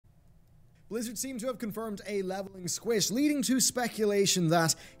Blizzard seem to have confirmed a leveling Squish, leading to speculation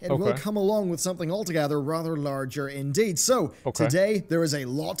that it will come along with something altogether rather larger indeed. So, today, there is a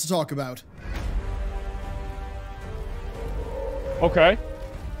lot to talk about. Okay.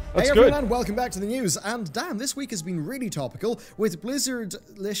 That's hey good. everyone, welcome back to the news. And damn, this week has been really topical, with Blizzard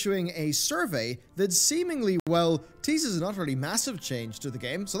issuing a survey that seemingly, well, teases an utterly massive change to the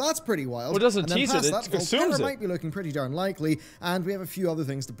game, so that's pretty wild. Well, it doesn't and tease it, it assumes it. Might be looking pretty darn likely, and we have a few other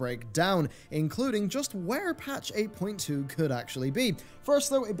things to break down, including just where patch 8.2 could actually be. First,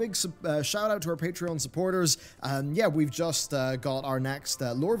 though, a big shout out to our Patreon supporters. Yeah, we've just got our next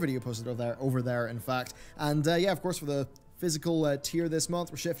lore video posted over there, in fact. And yeah, of course, for the physical tier this month,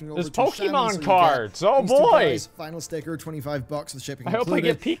 we're shifting over to Pokemon Shannon, cards. Oh boy! Final sticker, $25 with shipping I hope I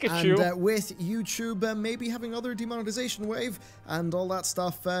get Pikachu. And with YouTube maybe having other demonetization wave and all that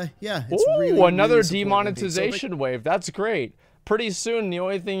stuff, yeah, it's really another demonetization wave. That's great. Pretty soon, the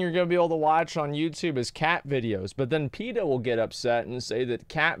only thing you're going to be able to watch on YouTube is cat videos. But then PETA will get upset and say that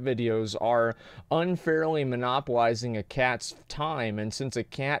cat videos are unfairly monopolizing a cat's time. And since a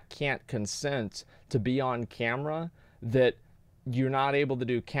cat can't consent to be on camera, that you're not able to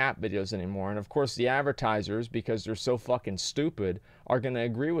do cat videos anymore. And of course the advertisers, because they're so fucking stupid, are going to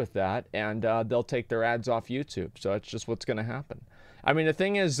agree with that, and they'll take their ads off YouTube. So it's just what's going to happen. I mean, the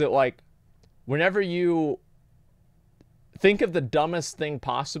thing is that, like, whenever you think of the dumbest thing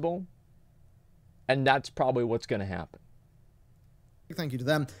possible, and that's probably what's going to happen. Thank you to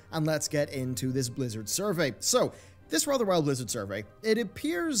them, and let's get into this Blizzard survey. So, this rather wild Blizzard survey, it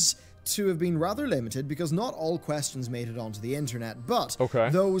appears to have been rather limited because not all questions made it onto the internet, but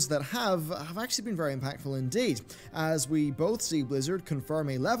those that have actually been very impactful indeed, as we both see Blizzard confirm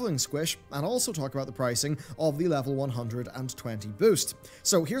a leveling Squish and also talk about the pricing of the level 120 boost.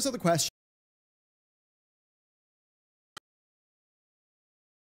 So here's how the question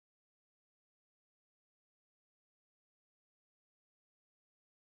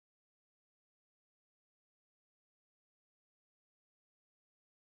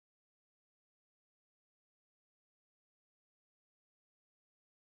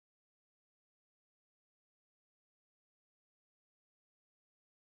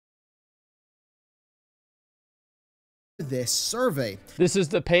this survey. This is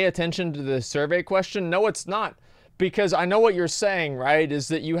the pay attention to the survey question? No, it's not. Because I know what you're saying, right? Is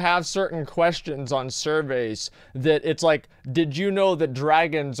that you have certain questions on surveys that it's like, did you know that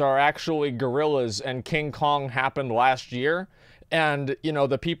dragons are actually gorillas and King Kong happened last year? And, you know,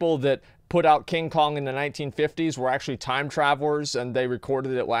 the people that put out King Kong in the 1950s were actually time travelers, and they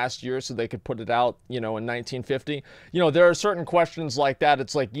recorded it last year so they could put it out, you know, in 1950. You know, there are certain questions like that.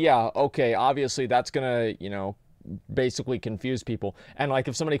 It's like, yeah, okay, obviously that's gonna, you know, basically confuse people, and like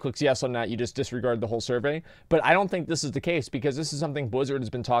if somebody clicks yes on that, you just disregard the whole survey. But I don't think this is the case, because this is something Blizzard has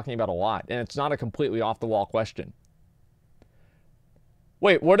been talking about a lot, and it's not a completely off the wall question.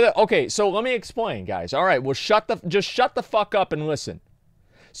 Wait, what are okay, so let me explain, guys. All right, well, just shut the fuck up and listen.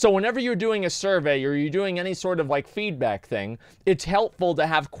 So whenever you're doing a survey or you're doing any sort of like feedback thing, it's helpful to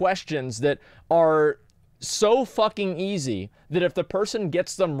have questions that are so fucking easy that if the person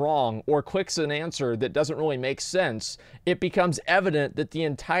gets them wrong or clicks an answer that doesn't really make sense, it becomes evident that the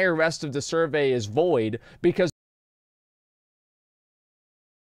entire rest of the survey is void, because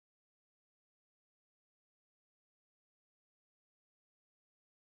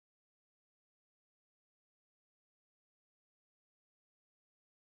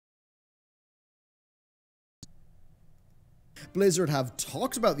Blizzard have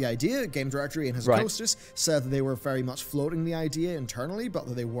talked about the idea. Game Directory and his hostess said that they were very much floating the idea internally, but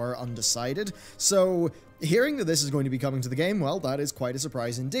that they were undecided. So hearing that this is going to be coming to the game, well, that is quite a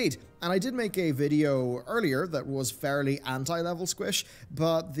surprise indeed. And I did make a video earlier that was fairly anti-level Squish,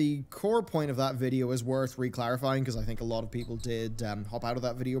 but the core point of that video is worth re-clarifying, because I think a lot of people did hop out of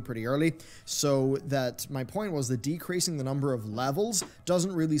that video pretty early. So that my point was that decreasing the number of levels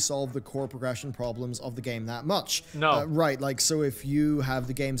doesn't really solve the core progression problems of the game that much. No. Right, like, so if you have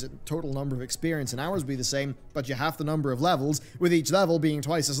the game's total number of experience and hours be the same, but you have the number of levels, with each level being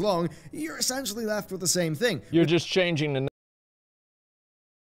twice as long, you're essentially left with the same thing. You're just changing the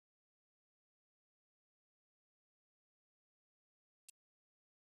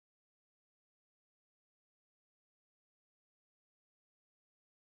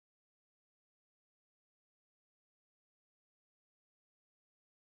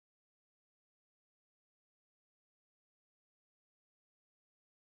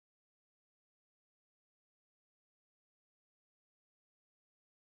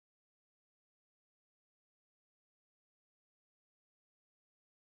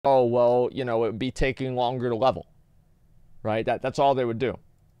oh, well, you know, it would be taking longer to level, right? That's all they would do.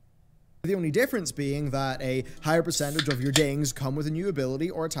 The only difference being that a higher percentage of your dings come with a new ability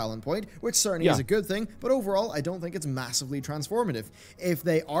or a talent point, which certainly is a good thing, but overall, I don't think it's massively transformative. If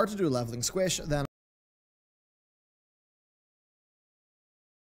they are to do a leveling squish, then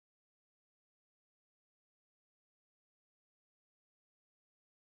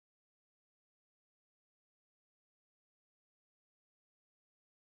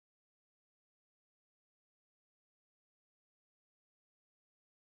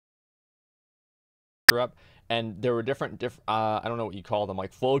up, and there were different I don't know what you call them,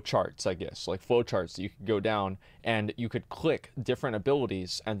 like flow charts, I guess, like flow charts that you could go down and you could click different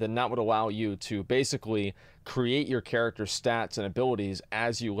abilities, and then that would allow you to basically create your character stats and abilities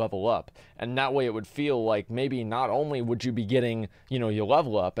as you level up. And that way it would feel like maybe not only would you be getting, you know, your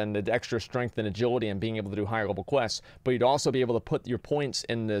level up and the extra strength and agility and being able to do higher level quests, but you'd also be able to put your points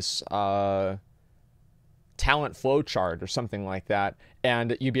in this talent flow chart or something like that,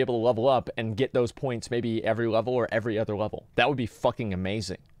 and you'd be able to level up and get those points maybe every level or every other level. That would be fucking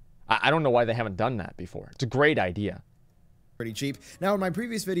amazing. I don't know why they haven't done that before. It's a great idea. Pretty cheap. Now, in my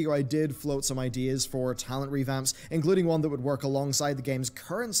previous video, I did float some ideas for talent revamps, including one that would work alongside the game's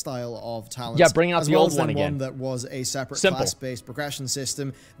current style of talents. Yeah, bring out the old one again. One that was a separate class-based progression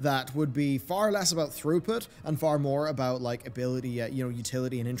system that would be far less about throughput and far more about like ability, you know,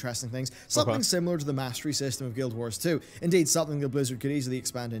 utility and interesting things. Something similar to the mastery system of Guild Wars 2. Indeed, something that Blizzard could easily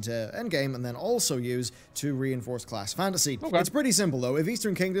expand into endgame and then also use to reinforce class fantasy. It's pretty simple though. If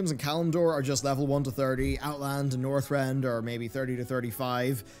Eastern Kingdoms and Kalimdor are just level 1 to 30, Outland and Northrend are maybe 30 to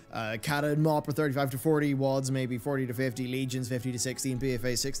 35, Kata and Mop are 35 to 40, Wads maybe 40 to 50, Legions 50 to 16,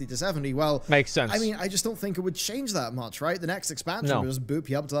 BFA 60 to 70. Well, makes sense. I mean, I just don't think it would change that much, right? The next expansion will just boop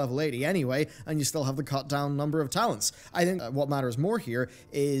you up to level 80 anyway, and you still have the cut down number of talents. I think what matters more here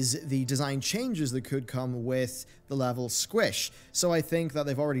is the design changes that could come with the level squish. So I think that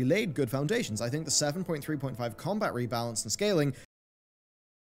they've already laid good foundations. I think the 7.3.5 combat rebalance and scaling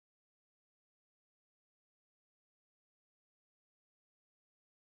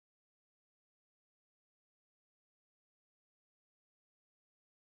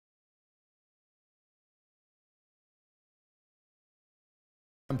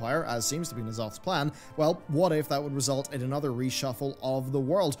Empire, as seems to be N'Zoth's plan. Well, what if that would result in another reshuffle of the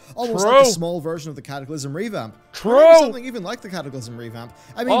world? Almost like a small version of the Cataclysm revamp. Something even like the Cataclysm revamp.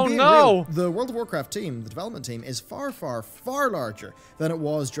 I mean, being real, the World of Warcraft team, the development team, is far, far, far larger than it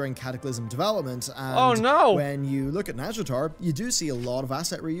was during Cataclysm development. And when you look at Nazjatar, you do see a lot of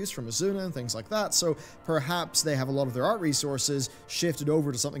asset reuse from Azuna and things like that. So perhaps they have a lot of their art resources shifted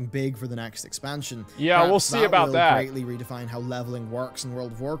over to something big for the next expansion. Yeah, perhaps we'll see about that. Greatly redefine how leveling works in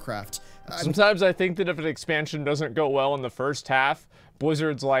World of Warcraft. Sometimes I think that if an expansion doesn't go well in the first half,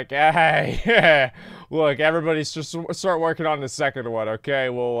 Blizzard's like, hey, look, everybody's just start working on the second one, okay?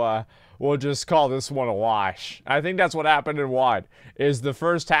 We'll just call this one a wash. I think that's what happened in WoD, is the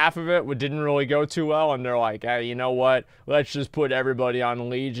first half of it didn't really go too well, and they're like, hey, you know what? Let's just put everybody on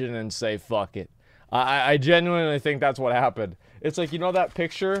Legion and say fuck it. I genuinely think that's what happened. It's like, you know that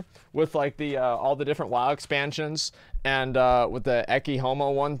picture with like the all the different WoW expansions and with the Eki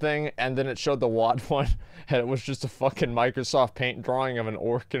Homo one thing, and then it showed the WoD one, and it was just a fucking Microsoft Paint drawing of an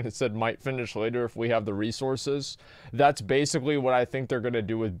orc, and it said might finish later if we have the resources. That's basically what I think they're gonna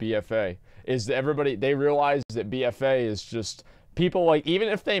do with BFA. Is everybody, they realize that BFA is just, people like, even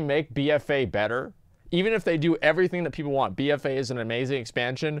if they make BFA better, even if they do everything that people want, BFA is an amazing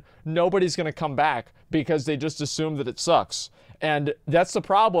expansion, nobody's going to come back because they just assume that it sucks. And that's the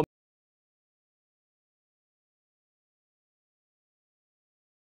problem.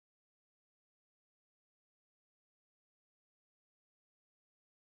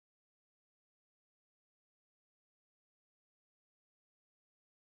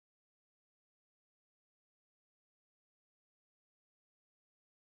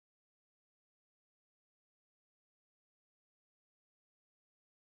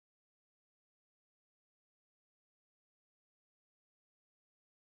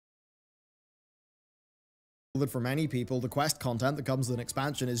 That for many people, the quest content that comes with an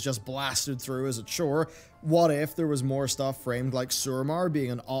expansion is just blasted through as a chore. What if there was more stuff framed like Suramar being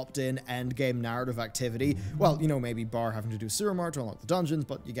an opt-in endgame narrative activity? Well, you know, maybe bar having to do Suramar to unlock the dungeons,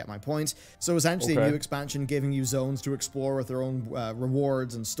 but you get my point. So essentially a new expansion giving you zones to explore with their own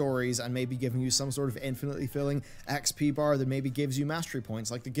rewards and stories, and maybe giving you some sort of infinitely filling XP bar that maybe gives you mastery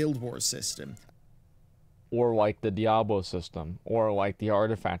points like the Guild Wars system. Or like the Diablo system, or like the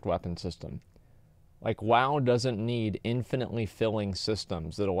artifact weapon system. Like, WoW doesn't need infinitely filling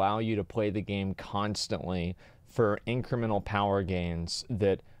systems that allow you to play the game constantly for incremental power gains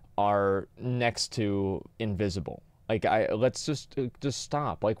that are next to invisible. Like, let's just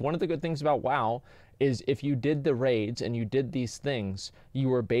stop. Like, one of the good things about WoW is if you did the raids and you did these things, you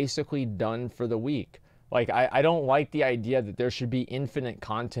were basically done for the week. Like, I don't like the idea that there should be infinite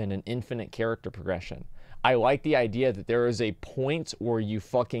content and infinite character progression. I like the idea that there is a point where you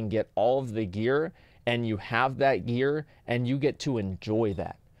fucking get all of the gear and you have that gear and you get to enjoy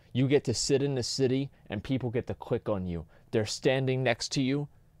that. You get to sit in the city and people get to click on you. They're standing next to you.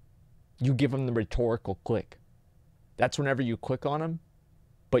 You give them the rhetorical click. That's whenever you click on them,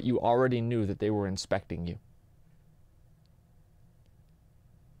 but you already knew that they were inspecting you.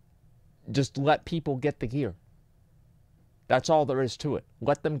 Just let people get the gear. That's all there is to it.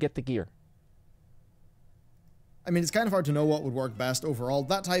 Let them get the gear. I mean, it's kind of hard to know what would work best overall.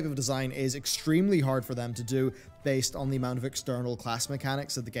 That type of design is extremely hard for them to do based on the amount of external class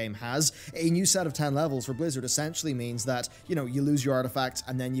mechanics that the game has. A new set of 10 levels for Blizzard essentially means that, you know, you lose your artifacts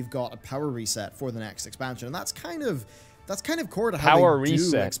and then you've got a power reset for the next expansion. And that's kind of core to how they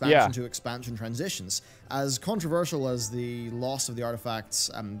do expansion to expansion transitions. As controversial as the loss of the artifacts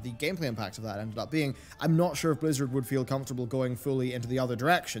and the gameplay impact of that ended up being, I'm not sure if Blizzard would feel comfortable going fully into the other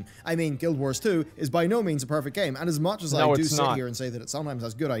direction. I mean, Guild Wars 2 is by no means a perfect game, and as much as I do sit here and say that it sometimes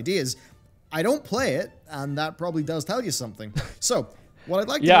has good ideas, I don't play it, and that probably does tell you something. So, what I'd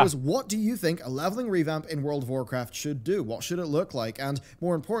like to know is, what do you think a leveling revamp in World of Warcraft should do? What should it look like? And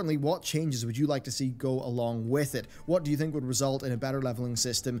more importantly, what changes would you like to see go along with it? What do you think would result in a better leveling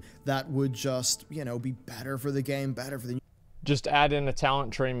system that would just, you know, be better for the game, better for the... Just add in a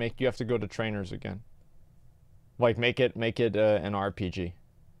talent tree, make you have to go to trainers again. Like, make it an RPG.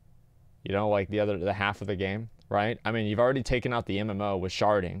 You know, like the half of the game, right? I mean, you've already taken out the MMO with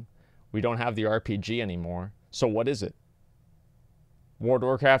sharding. We don't have the RPG anymore. So what is it? World of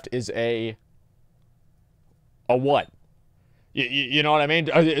Warcraft is a what? You know what I mean?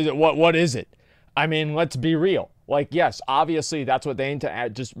 What is it? I mean, let's be real. Like, yes, obviously that's what they aim to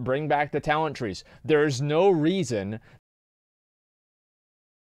add. Just bring back the talent trees. There's no reason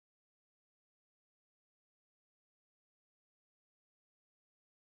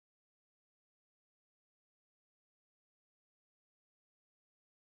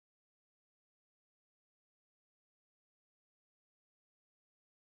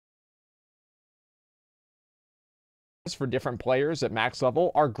for different players at max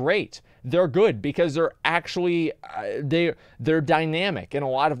level are great. They're good because they're actually they're dynamic in a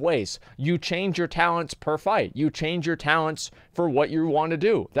lot of ways. You change your talents per fight. You change your talents for what you want to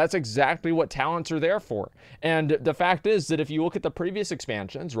do. That's exactly what talents are there for. And the fact is that if you look at the previous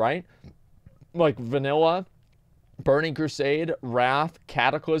expansions, right? Like Vanilla, Burning Crusade, Wrath,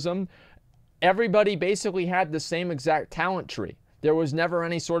 Cataclysm, everybody basically had the same exact talent tree. There was never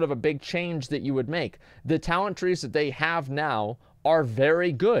any sort of a big change that you would make. The talent trees that they have now are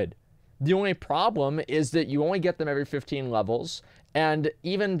very good. The only problem is that you only get them every 15 levels, and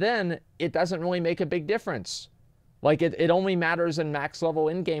even then, it doesn't really make a big difference. Like, it only matters in max level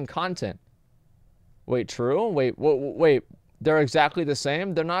in-game content. Wait, true? Wait, they're exactly the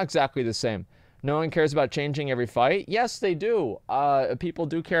same? They're not exactly the same. No one cares about changing every fight? Yes, they do. People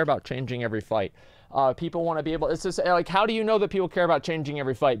do care about changing every fight. People want to be able, it's just like, how do you know that people care about changing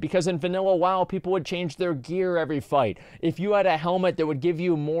every fight? Because in vanilla WoW, people would change their gear every fight. If you had a helmet that would give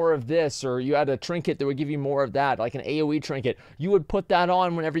you more of this, or you had a trinket that would give you more of that, like an AoE trinket, you would put that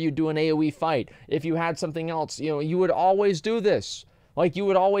on whenever you do an AoE fight. If you had something else, you know, you would always do this. Like, you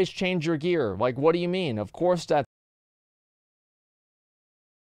would always change your gear. Like, what do you mean? Of course that's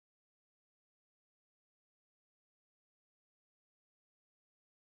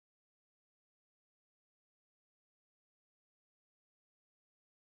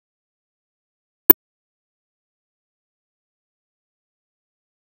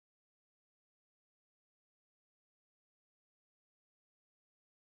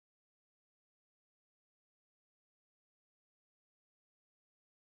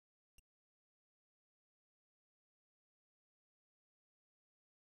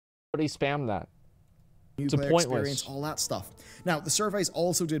somebody spam that. It's a pointless experience, all that stuff. Now, the surveys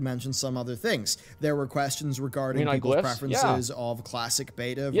also did mention some other things. There were questions regarding people's preferences of classic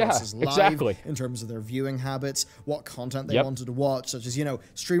beta versus live, in terms of their viewing habits, what content they wanted to watch, such as, you know,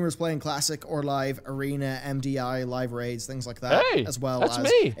 streamers playing classic or live, arena, MDI, live raids, things like that, as well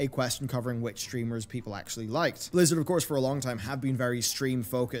as a question covering which streamers people actually liked. Blizzard, of course, for a long time have been very stream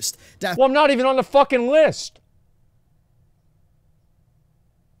focused. Well, I'm not even on the fucking list.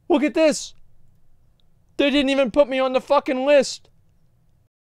 Look at this. They didn't even put me on the fucking list.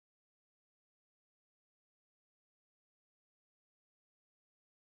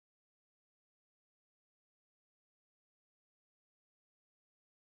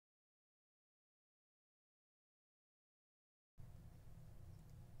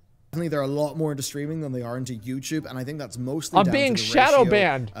 definitely they're a lot more into streaming than they are into YouTube, and I think that's mostly down being to the shadow ratio,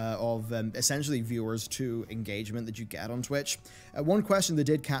 banned of essentially viewers to engagement that you get on Twitch. One question that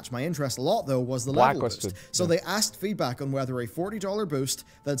did catch my interest a lot, though, was the level boost. So they asked feedback on whether a $40 boost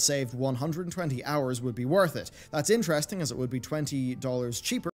that saved 120 hours would be worth it. That's interesting, as it would be $20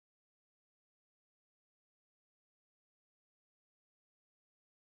 cheaper.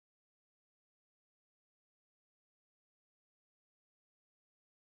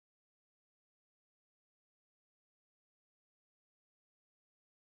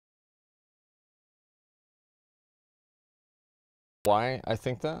 Why I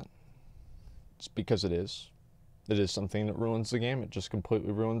think that? It's because it is. It is something that ruins the game. It just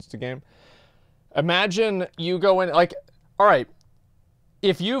completely ruins the game. Imagine you go in, like, all right,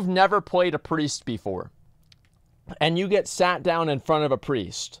 if you've never played a priest before, and you get sat down in front of a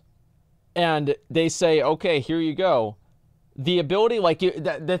priest, and they say, okay, here you go. The ability, like,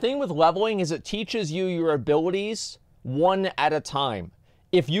 the thing with leveling is it teaches you your abilities one at a time.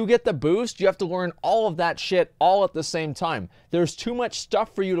 If you get the boost, you have to learn all of that shit all at the same time. There's too much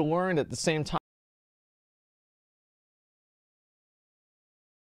stuff for you to learn at the same time.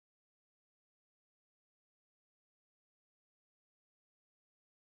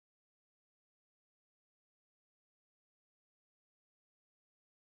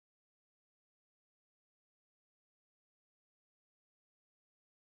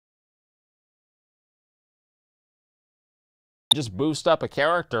 Just boost up a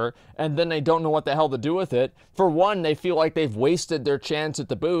character, and then they don't know what the hell to do with it. For one, they feel like they've wasted their chance at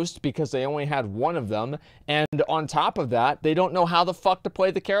the boost because they only had one of them, and on top of that, they don't know how the fuck to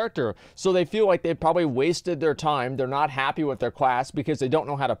play the character. So they feel like they probably wasted their time. They're not happy with their class because they don't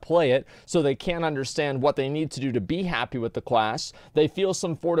know how to play it, so they can't understand what they need to do to be happy with the class. They feel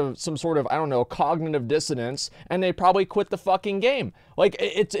some sort of, I don't know, cognitive dissonance, and they probably quit the fucking game. Like,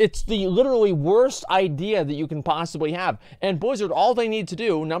 it's the literally worst idea that you can possibly have. And Blizzard, all they need to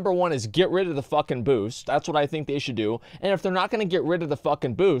do, number one, is get rid of the fucking boost. That's what I think they should do. And if they're not going to get rid of the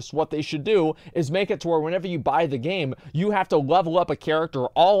fucking boost, what they should do is make it to where whenever you buy the game, you have to level up a character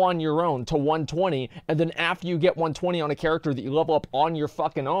all on your own to 120, and then after you get 120 on a character that you level up on your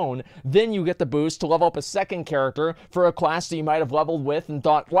fucking own, then you get the boost to level up a second character for a class that you might have leveled with and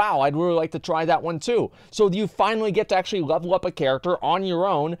thought, wow, I'd really like to try that one too. So you finally get to actually level up a character on your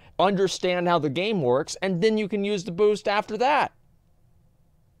own, understand how the game works, and then you can use the boost after that.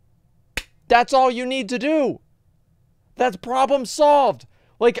 That's all you need to do. That's problem solved.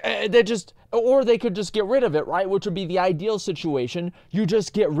 Like, or they could just get rid of it, right? Which would be the ideal situation. You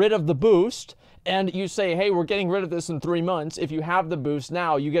just get rid of the boost, and you say, hey, we're getting rid of this in 3 months. If you have the boost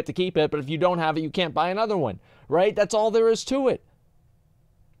now, you get to keep it, but if you don't have it, you can't buy another one, right? That's all there is to it.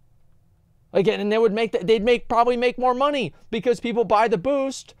 Again, and they'd probably make more money because people buy the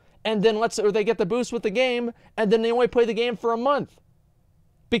boost, and then or they get the boost with the game, and then they only play the game for a month.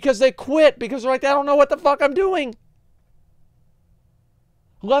 Because they quit, because they're like, I don't know what the fuck I'm doing.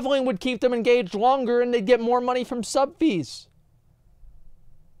 Leveling would keep them engaged longer, and they'd get more money from sub fees.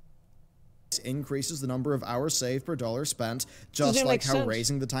 Increases the number of hours saved per dollar spent, just like how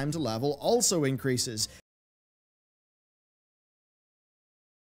raising the time to level also increases.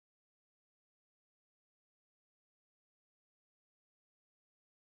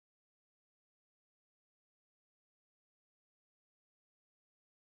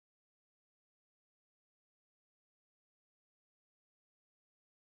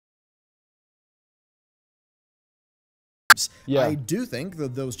 Yeah. I do think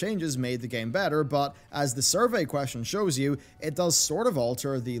that those changes made the game better, but as the survey question shows you, it does sort of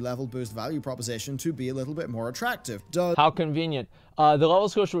alter the level boost value proposition to be a little bit more attractive. How convenient. The level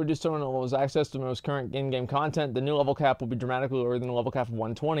squish will reduce terminal levels access to the most current in-game content. The new level cap will be dramatically lower than the level cap of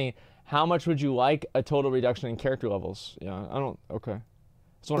 120. How much would you like a total reduction in character levels? Yeah, I don't, okay.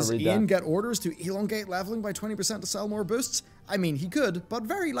 Just want to read that. Does Ian get orders to elongate leveling by 20% to sell more boosts? I mean, he could, but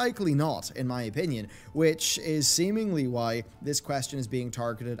very likely not, in my opinion, which is seemingly why this question is being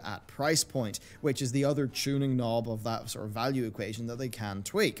targeted at price point, which is the other tuning knob of that sort of value equation that they can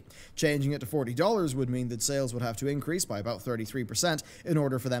tweak. Changing it to $40 would mean that sales would have to increase by about 33% in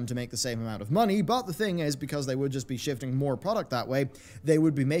order for them to make the same amount of money, but the thing is, because they would just be shifting more product that way, they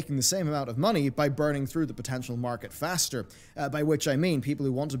would be making the same amount of money by burning through the potential market faster, by which I mean people who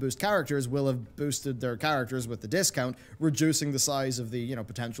who want to boost characters will have boosted their characters with the discount, reducing the size of the,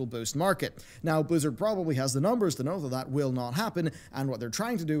 potential boost market. Now, Blizzard probably has the numbers to know that that will not happen, and what they're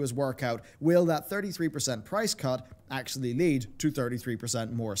trying to do is work out, will that 33% price cut actually lead to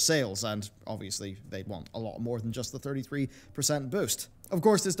 33% more sales? And obviously, they'd want a lot more than just the 33% boost. Of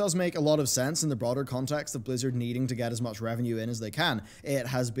course, this does make a lot of sense in the broader context of Blizzard needing to get as much revenue in as they can. It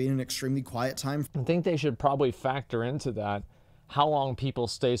has been an extremely quiet time. I think they should probably factor into that how long people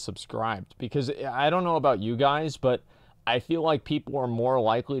stay subscribed, because I don't know about you guys, but I feel like people are more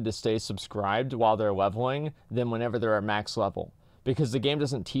likely to stay subscribed while they're leveling than whenever they're at max level. Because the game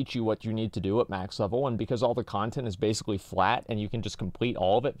doesn't teach you what you need to do at max level, and because all the content is basically flat and you can just complete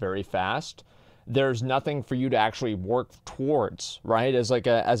all of it very fast, there's nothing for you to actually work towards, right? As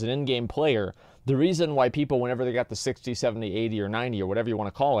an in-game player, the reason why people, whenever they got the 60, 70, 80, or 90, or whatever you want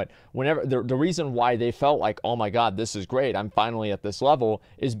to call it, the reason why they felt like, oh my god, this is great, I'm finally at this level,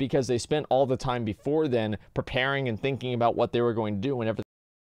 is because they spent all the time before then preparing and thinking about what they were going to do whenever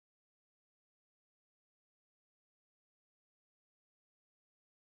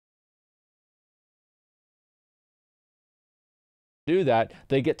do that,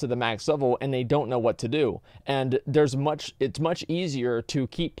 they get to the max level and they don't know what to do. And it's much easier to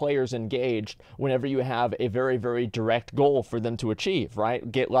keep players engaged whenever you have a very, very direct goal for them to achieve, right?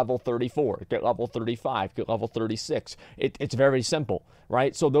 Get level 34, get level 35, get level 36. It's very simple,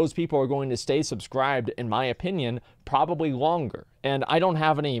 right? So those people are going to stay subscribed, in my opinion, probably longer. And I don't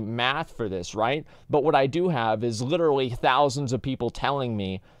have any math for this, right? But what I do have is literally thousands of people telling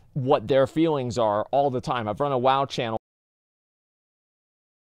me what their feelings are all the time. I've run a WoW channel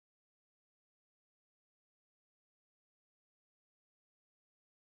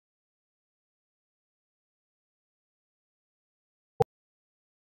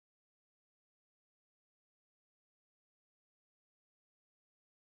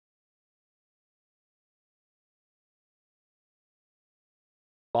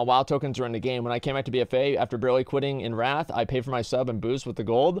while WoW tokens are in the game. When I came back to BFA after barely quitting in Wrath, I paid for my sub and boost with the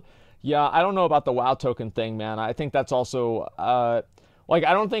gold. Yeah, I don't know about the WoW token thing, man. I think that's also, I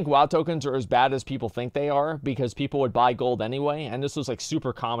don't think WoW tokens are as bad as people think they are, because people would buy gold anyway, and this was like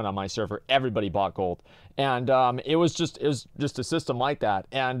super common on my server. Everybody bought gold, and it was just a system like that.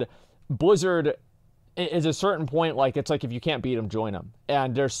 And Blizzard is a certain point, like, it's like if you can't beat them, join them.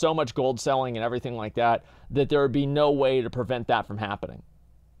 And there's so much gold selling and everything like that that there would be no way to prevent that from happening.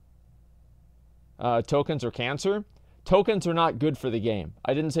 Tokens are cancer. Tokens are not good for the game.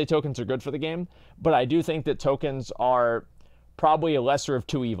 I didn't say tokens are good for the game, but I do think that tokens are probably a lesser of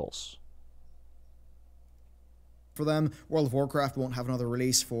two evils. For them, World of Warcraft won't have another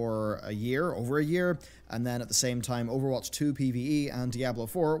release for over a year, and then at the same time, Overwatch 2 PvE and Diablo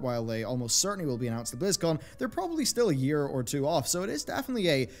 4, while they almost certainly will be announced at BlizzCon, they're probably still a year or two off, so it is definitely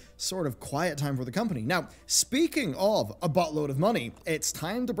a sort of quiet time for the company. Now, speaking of a buttload of money, it's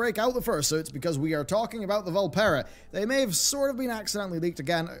time to break out the fursuits, because we are talking about the Vulpera. They may have sort of been accidentally leaked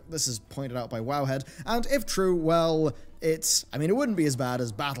again. This is pointed out by Wowhead, and if true, well, it wouldn't be as bad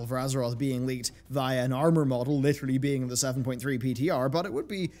as Battle for Azeroth being leaked via an armor model literally being the 7.3 PTR, but it would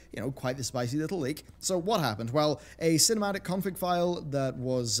be, quite the spicy little leak. So what happened? Well, a cinematic config file that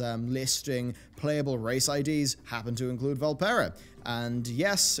was listing playable race IDs happened to include Vulpera. And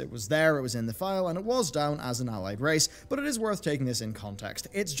yes, it was there, it was in the file, and it was down as an allied race, but it is worth taking this in context.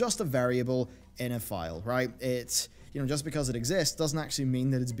 It's just a variable in a file, right? It's, just because it exists doesn't actually mean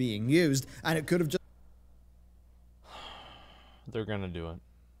that it's being used, and it could have just... They're gonna do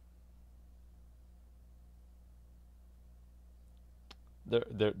it.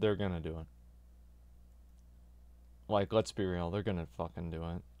 They're gonna do it. Like, let's be real, they're gonna fucking do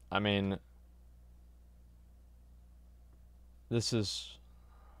it. I mean, this is...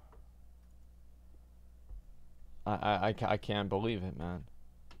 I can't believe it, man.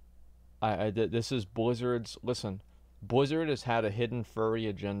 This is Blizzard's... Listen, Blizzard has had a hidden furry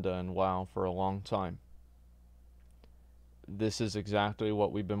agenda in WoW for a long time. This is exactly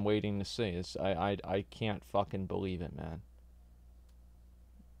what we've been waiting to see. I can't fucking believe it, man.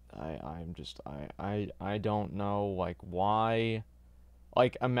 I don't know, like, why.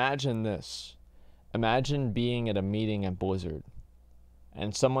 Like, imagine this. Imagine being at a meeting at Blizzard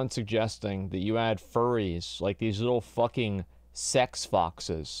and someone suggesting that you add furries, like these little fucking sex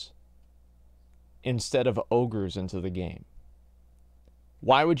foxes, instead of ogres into the game.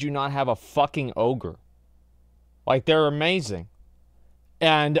 Why would you not have a fucking ogre? Like, they're amazing.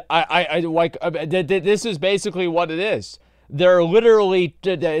 And this is basically what it is. They're literally,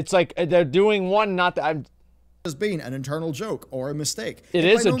 it's like they're doing one, not that has been an internal joke or a mistake. It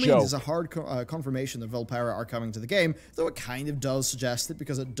is a joke. By no means is a hard confirmation that Vulpera are coming to the game, though it kind of does suggest it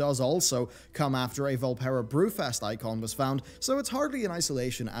because it does also come after a Vulpera Brewfest icon was found, so it's hardly in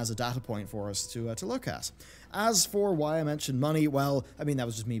isolation as a data point for us to look at. As for why I mentioned money, well, I mean, that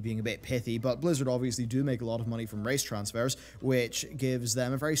was just me being a bit pithy, but Blizzard obviously do make a lot of money from race transfers, which gives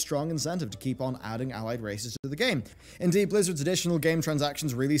them a very strong incentive to keep on adding allied races to the game. Indeed, Blizzard's additional game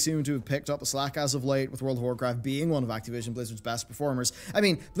transactions really seem to have picked up the slack as of late, with World of Warcraft being one of Activision Blizzard's best performers. I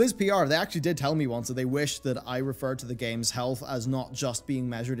mean, Blizz PR, they actually did tell me once that they wished that I referred to the game's health as not just being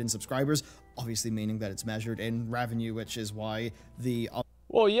measured in subscribers, obviously meaning that it's measured in revenue, which is why the...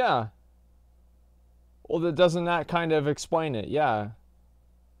 Well, yeah. Well, doesn't that kind of explain it? Yeah.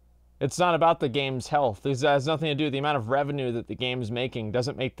 It's not about the game's health. This has nothing to do with the amount of revenue that the game's making.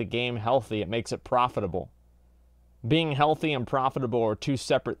 Doesn't make the game healthy. It makes it profitable. Being healthy and profitable are two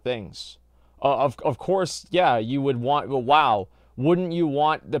separate things. Of course, yeah, you would want... Well, wow. Wouldn't you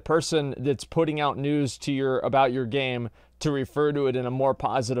want the person that's putting out news to about your game to refer to it in a more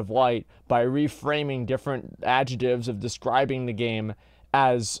positive light by reframing different adjectives of describing the game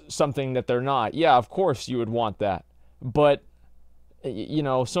as something that they're not? Yeah, of course you would want that. But, you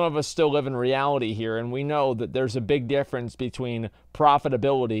know, some of us still live in reality here, and we know that there's a big difference between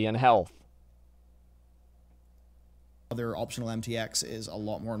profitability and health. Their optional MTX is a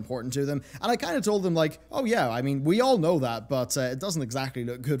lot more important to them. And I kind of told them, like, oh yeah, I mean, we all know that, but it doesn't exactly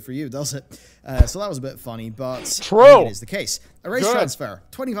look good for you, does it? So that was a bit funny, but true. It is the case. A race transfer,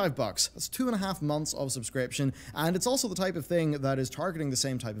 $25. That's 2.5 months of subscription, and it's also the type of thing that is targeting the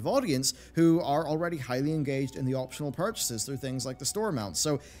same type of audience who are already highly engaged in the optional purchases through things like the store mounts.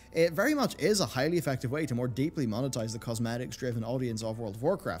 So it very much is a highly effective way to more deeply monetize the cosmetics-driven audience of World of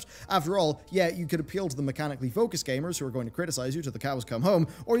Warcraft. After all, yeah, you could appeal to the mechanically focused gamers who are going to criticize you till the cows come home,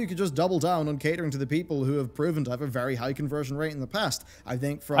 or you could just double down on catering to the people who have proven to have a very high conversion rate in the past. I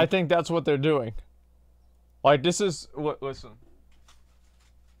think that's what they're doing. Like, this is... Listen.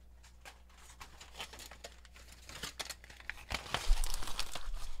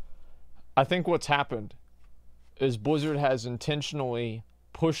 I think what's happened is Blizzard has intentionally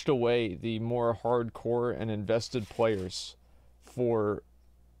pushed away the more hardcore and invested players for,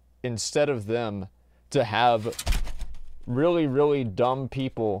 instead of them, to have really, really dumb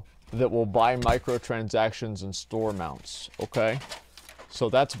people that will buy microtransactions and store mounts, okay? So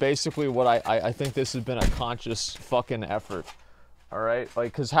that's basically what I think this has been a conscious fucking effort. All right,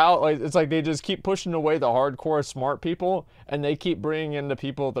 like, cause it's like they just keep pushing away the hardcore smart people, and they keep bringing in the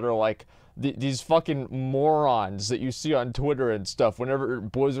people that are like these fucking morons that you see on Twitter and stuff. Whenever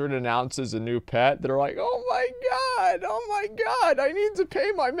Blizzard announces a new pet, they're like, oh my god, I need to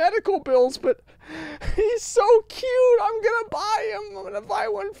pay my medical bills, but he's so cute, I'm gonna buy him. I'm gonna buy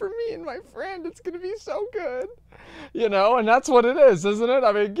one for me and my friend. It's gonna be so good, you know. And that's what it is, isn't it?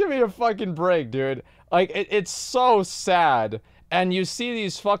 I mean, give me a fucking break, dude. Like, it's so sad. And you see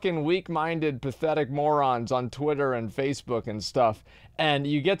these fucking weak-minded, pathetic morons on Twitter and Facebook and stuff, and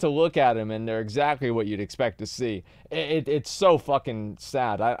you get to look at them, and they're exactly what you'd expect to see. It's so fucking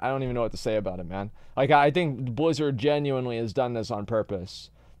sad. I don't even know what to say about it, man. Like, I think Blizzard genuinely has done this on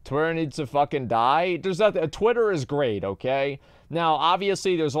purpose. Twitter needs to fucking die. There's nothing. Twitter is great, okay? Now,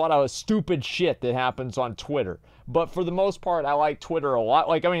 obviously, there's a lot of stupid shit that happens on Twitter, but for the most part, I like Twitter a lot.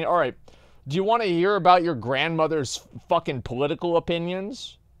 Like, I mean, all right. Do you want to hear about your grandmother's fucking political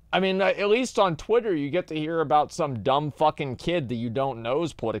opinions? I mean, at least on Twitter, you get to hear about some dumb fucking kid that you don't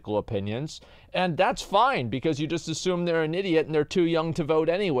know's political opinions. And that's fine, because you just assume they're an idiot and they're too young to vote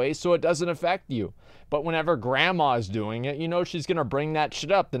anyway, so it doesn't affect you. But whenever grandma's doing it, you know she's going to bring that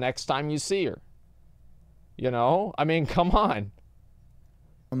shit up the next time you see her. You know? I mean, come on.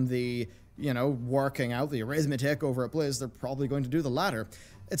 You know, working out the arithmetic over at Blizz, they're probably going to do the latter.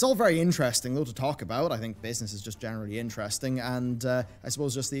 It's all very interesting, though, to talk about. I think business is just generally interesting, and I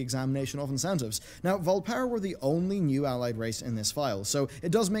suppose just the examination of incentives. Now, Vulpera were the only new allied race in this file, so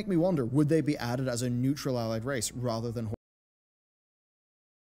it does make me wonder, would they be added as a neutral allied race rather than...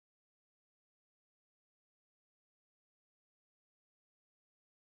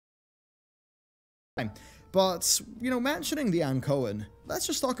 But, you know, mentioning the Ankoan, let's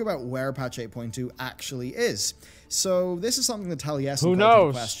just talk about where patch 8.2 actually is. So, this is something that Taliesin called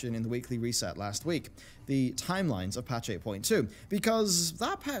into question in the weekly reset last week. the timelines of patch 8.2, because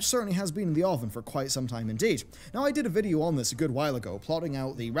that patch certainly has been in the oven for quite some time indeed. Now, I did a video on this a good while ago, plotting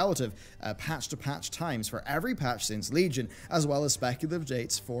out the relative patch-to-patch times for every patch since Legion, as well as speculative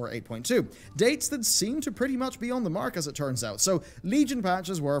dates for 8.2. Dates that seem to pretty much be on the mark, as it turns out. So, Legion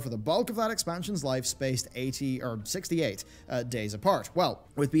patches were, for the bulk of that expansion's life, spaced 80 or 68 days apart. Well,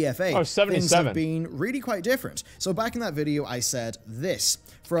 with BFA, things have been really quite different. So back in that video, I said this.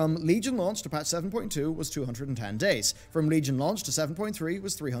 From Legion launch to patch 7.2 was 210 days. From Legion launch to 7.3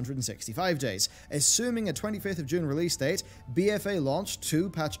 was 365 days. Assuming a 25th of June release date, BFA launch to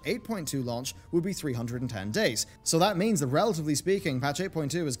patch 8.2 launch would be 310 days. So that means that, relatively speaking, patch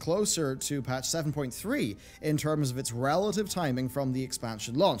 8.2 is closer to patch 7.3 in terms of its relative timing from the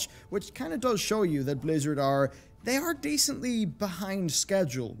expansion launch, which kind of does show you that Blizzard are decently behind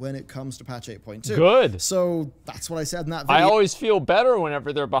schedule when it comes to patch 8.2. Good. So that's what I said in that video. I always feel better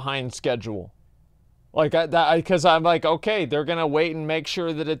whenever they're behind schedule. Like that, because I'm like, okay, they're gonna wait and make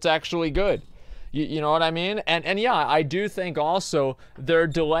sure that it's actually good. You know what I mean? And yeah, I do think also they're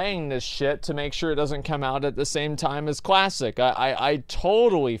delaying this shit to make sure it doesn't come out at the same time as Classic. I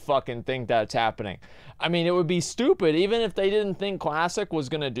totally fucking think that's happening. I mean, it would be stupid, even if they didn't think Classic was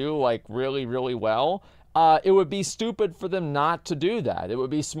gonna do like really, really well. It would be stupid for them not to do that. It would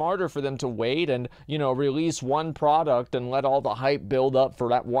be smarter for them to wait and, you know, release one product and let all the hype build up for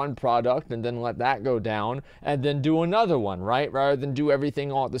that one product and then let that go down and then do another one, right? Rather than do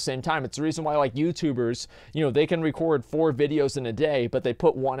everything all at the same time. It's the reason why, like, YouTubers, you know, they can record 4 videos in a day, but they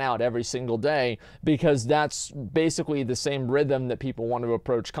put one out every single day, because that's basically the same rhythm that people want to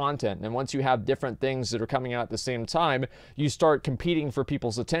approach content. And once you have different things that are coming out at the same time, you start competing for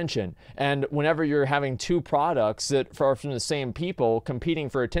people's attention. And whenever you're having 2 products that are from the same people competing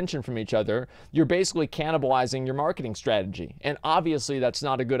for attention from each other, you're basically cannibalizing your marketing strategy. And obviously that's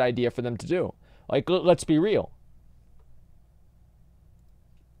not a good idea for them to do. Like, let's be real.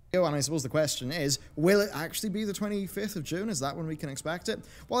 And I suppose the question is, will it actually be the 25th of June? Is that when we can expect it?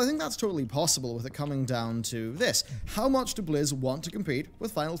 Well, I think that's totally possible, with it coming down to this. How much do Blizz want to compete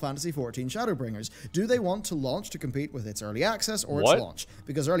with Final Fantasy XIV Shadowbringers? Do they want to launch to compete with its early access or its launch?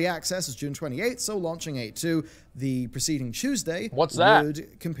 Because early access is June 28th, so launching 8.2 the preceding Tuesday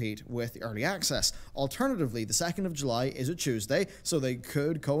would compete with the early access. Alternatively, the 2nd of July is a Tuesday, so they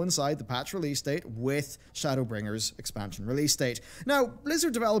could coincide the patch release date with Shadowbringers expansion release date. Now,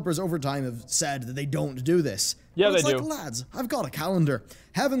 Blizzard developers over time have said that they don't do this. Yeah, but it's they like, do. lads, I've got a calendar.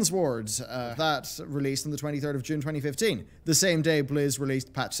 Heavensward, that released on the 23rd of June 2015, the same day Blizz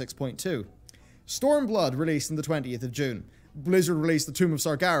released patch 6.2. Stormblood released on the 20th of June. Blizzard released the Tomb of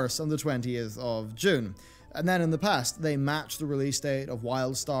Sargeras on the 20th of June. And then in the past, they matched the release date of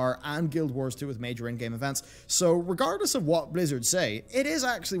WildStar and Guild Wars 2 with major in-game events. So regardless of what Blizzard say, it is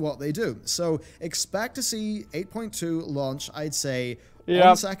actually what they do. So expect to see 8.2 launch, I'd say, on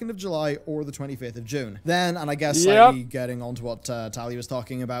the 2nd of July or the 25th of June. Then, and I guess slightly getting on to what Tali was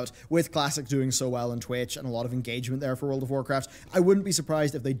talking about, with Classic doing so well on Twitch and a lot of engagement there for World of Warcraft, I wouldn't be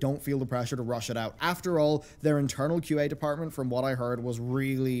surprised if they don't feel the pressure to rush it out. After all, their internal QA department, from what I heard, was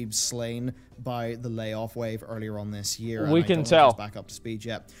really slain by the layoff wave earlier on this year. We can tell. It's back up to speed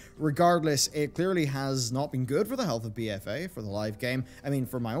yet. Regardless, it clearly has not been good for the health of BFA, for the live game. I mean,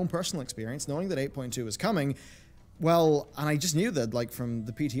 from my own personal experience, knowing that 8.2 is coming, well, and I just knew that, like, from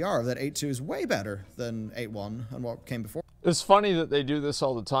the PTR, that 8.2 is way better than 8.1 and what came before. It's funny that they do this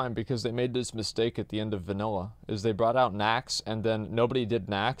all the time, because they made this mistake at the end of Vanilla, is they brought out Nax, and then nobody did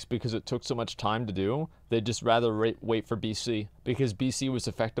Nax because it took so much time to do. They'd just rather wait for BC, because BC was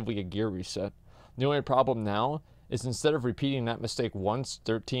effectively a gear reset. The only problem now is, instead of repeating that mistake once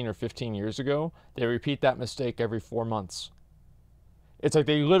 13 or 15 years ago, they repeat that mistake every 4 months. It's like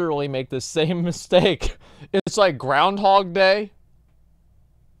they literally make the same mistake. It's like Groundhog Day.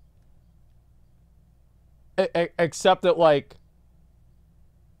 Except that, like,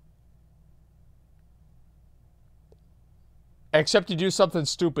 except you do something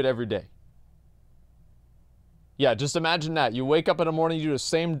stupid every day. Yeah, just imagine that. You wake up in the morning, you do the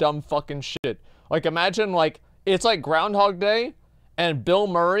same dumb fucking shit. Like, imagine, like, it's like Groundhog Day, and Bill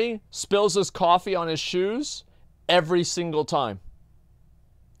Murray spills his coffee on his shoes every single time.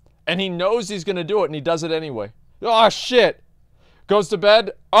 And he knows he's going to do it, and he does it anyway. Oh, shit. Goes to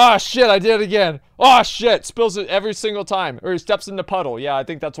bed. Oh, shit, I did it again. Oh, shit. Spills it every single time. Or he steps in the puddle. Yeah, I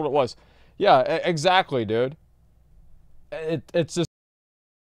think that's what it was. Yeah, exactly, dude. It's just...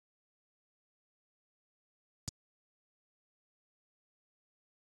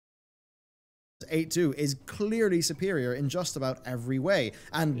 8-2 is clearly superior in just about every way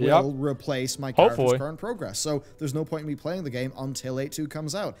and will replace my character's current progress. So there's no point in me playing the game until 8-2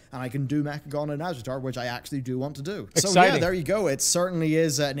 comes out, and I can do Mechagon and Azratar, which I actually do want to do. Exciting. So yeah, there you go. It certainly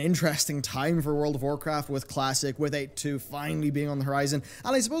is an interesting time for World of Warcraft with Classic, with 8-2 finally being on the horizon.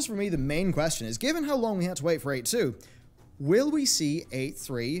 And I suppose for me, the main question is, given how long we had to wait for 8-2, will we see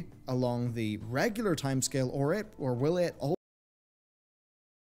 8-3 along the regular timescale, or will it all?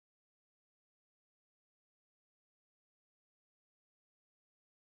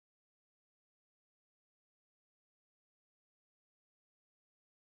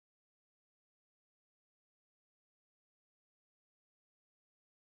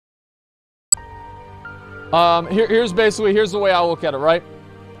 Here's the way I look at it, right?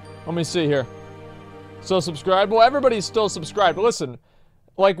 Let me see here. So subscribe. Well, everybody's still subscribed. But listen,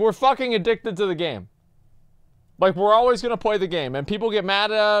 like, we're fucking addicted to the game. Like, we're always gonna play the game, and people get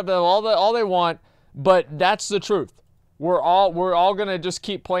mad at all they want, but that's the truth. We're all gonna just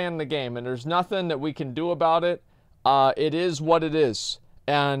keep playing the game, and there's nothing that we can do about it. It is what it is.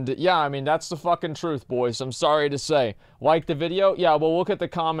 And yeah, I mean, that's the fucking truth, boys. I'm sorry to say. Like the video? Yeah, we'll look at the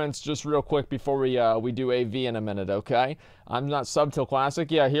comments just real quick before we do AV in a minute, okay? I'm not sub till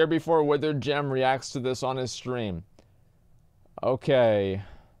Classic. Yeah, here before Withered Gem reacts to this on his stream. Okay.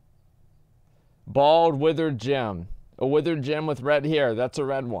 Bald Withered Gem. A withered gem with red hair. That's a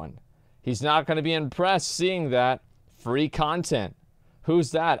red one. He's not going to be impressed seeing that. Free content.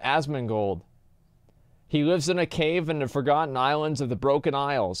 Who's that? Asmongold. He lives in a cave in the Forgotten Islands of the Broken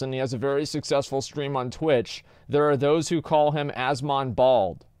Isles, and he has a very successful stream on Twitch. There are those who call him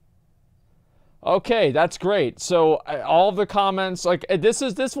Asmongold. Okay, that's great. So all of the comments, like,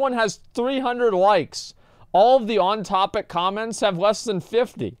 this one has 300 likes. All of the on-topic comments have less than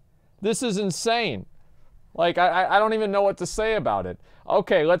 50. This is insane. Like, I don't even know what to say about it.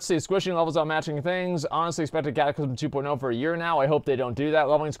 Okay, let's see. Squishing levels out matching things. Honestly expected Cataclysm 2.0 for a year now. I hope they don't do that.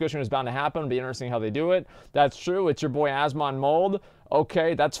 Leveling squishing is bound to happen. It'll be interesting how they do it. That's true. It's your boy Asmongold.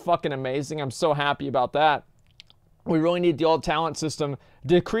 Okay, that's fucking amazing. I'm so happy about that. We really need the old talent system.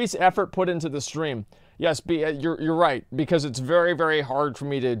 Decrease effort put into the stream. Yes, you're right. Because it's very, very hard for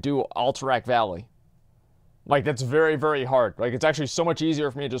me to do Alterac Valley. Like, that's very, very hard. Like, it's actually so much easier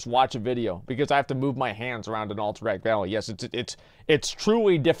for me to just watch a video because I have to move my hands around an Alterac Valley. Yes, it's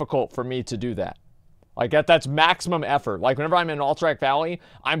truly difficult for me to do that. Like, that's maximum effort. Like, whenever I'm in Alterac Valley,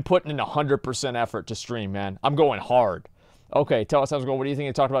 I'm putting in 100% effort to stream, man. I'm going hard. Okay, tell us, Asmongold, what do you think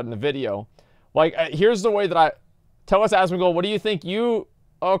you talked about in the video? Like, here's the way that I... Tell us, Asmongold, what do you think you...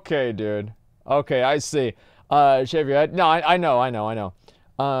 Okay, dude. Okay, I see. Shave your head. No, I know.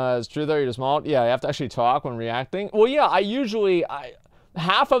 It's true though, you're just small. Yeah, I have to actually talk when reacting. Well, yeah,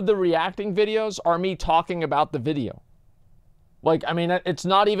 half of the reacting videos are me talking about the video. Like, I mean, it's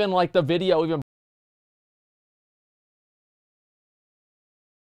not even like the video even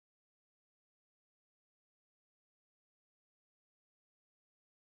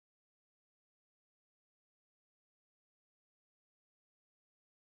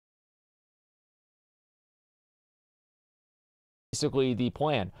basically the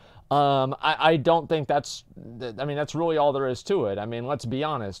plan. I don't think that's really all there is to it. I mean, let's be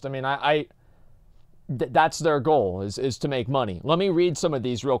honest. I mean, that's their goal, is to make money. Let me read some of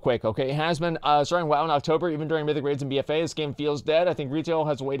these real quick, okay? It has been starting WoW in October, even during Mythic Raids and BFA. This game feels dead. I think retail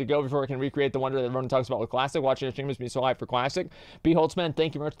has a way to go before it can recreate the wonder that everyone talks about with Classic. Watching your stream makes me so hyped for Classic. Beholtzman,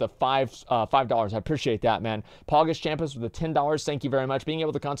 thank you very much for the $5. I appreciate that, man. Pogish Champus with the $10. Thank you very much. Being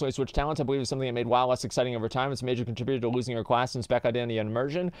able to constantly switch talents, I believe, is something that made WoW less exciting over time. It's a major contributor to losing your class and spec identity and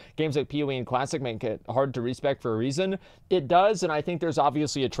immersion. Games like PoE and Classic make it hard to respec for a reason. It does, and I think there's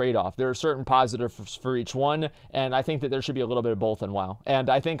obviously a trade-off. There are certain positives for each one, and I think that there should be a little bit of both in WoW. And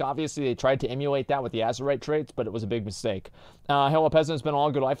I think obviously they tried to emulate that with the Azerite traits, but it was a big mistake. Hello Peasant, it's been all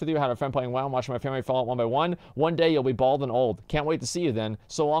good life with you. I had a friend playing WoW and watching my family fall out one by one. One day you'll be bald and old. Can't wait to see you then.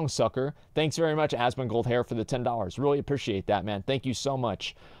 So long, sucker. Thanks very much, Asmongold Hair, for the $10. Really appreciate that, man. Thank you so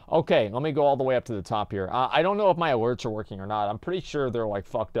much. Okay, let me go all the way up to the top here. I don't know if my alerts are working or not. I'm pretty sure they're like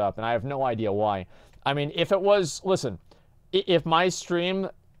fucked up, and I have no idea why. I mean, if it was, listen, if my stream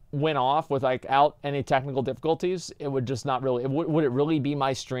went off without any technical difficulties, it would just not really, would it really be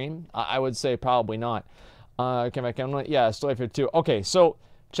my stream? I would say probably not. Came back in, yeah, still here too. Okay, so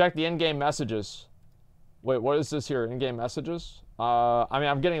check the in-game messages. Wait, what is this here? In-game messages? I mean,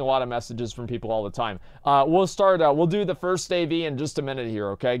 I'm getting a lot of messages from people all the time. We'll do the first AV in just a minute here,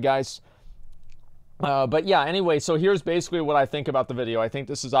 okay, guys? But yeah, anyway, so here's basically what I think about the video. I think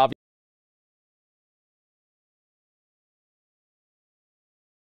this is obvious.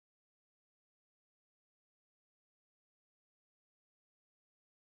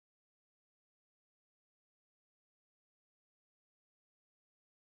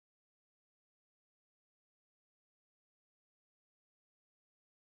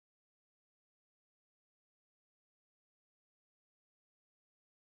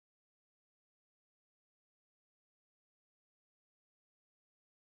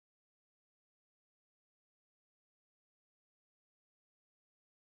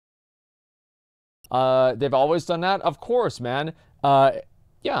 They've always done that, of course, man.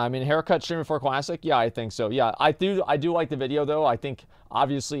 Yeah, I mean, haircut stream before classic. Yeah, I think so. Yeah, I do like the video though. I think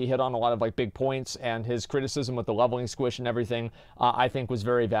obviously he hit on a lot of like big points, and his criticism with the leveling squish and everything, I think was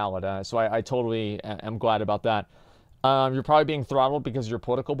very valid. So I totally am glad about that. You're probably being throttled because of your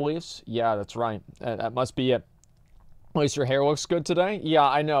political beliefs. Yeah, that's right. That must be it. At least your hair looks good today. Yeah,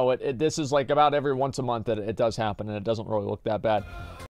 I know. This is like about every once a month that it does happen, and it doesn't really look that bad.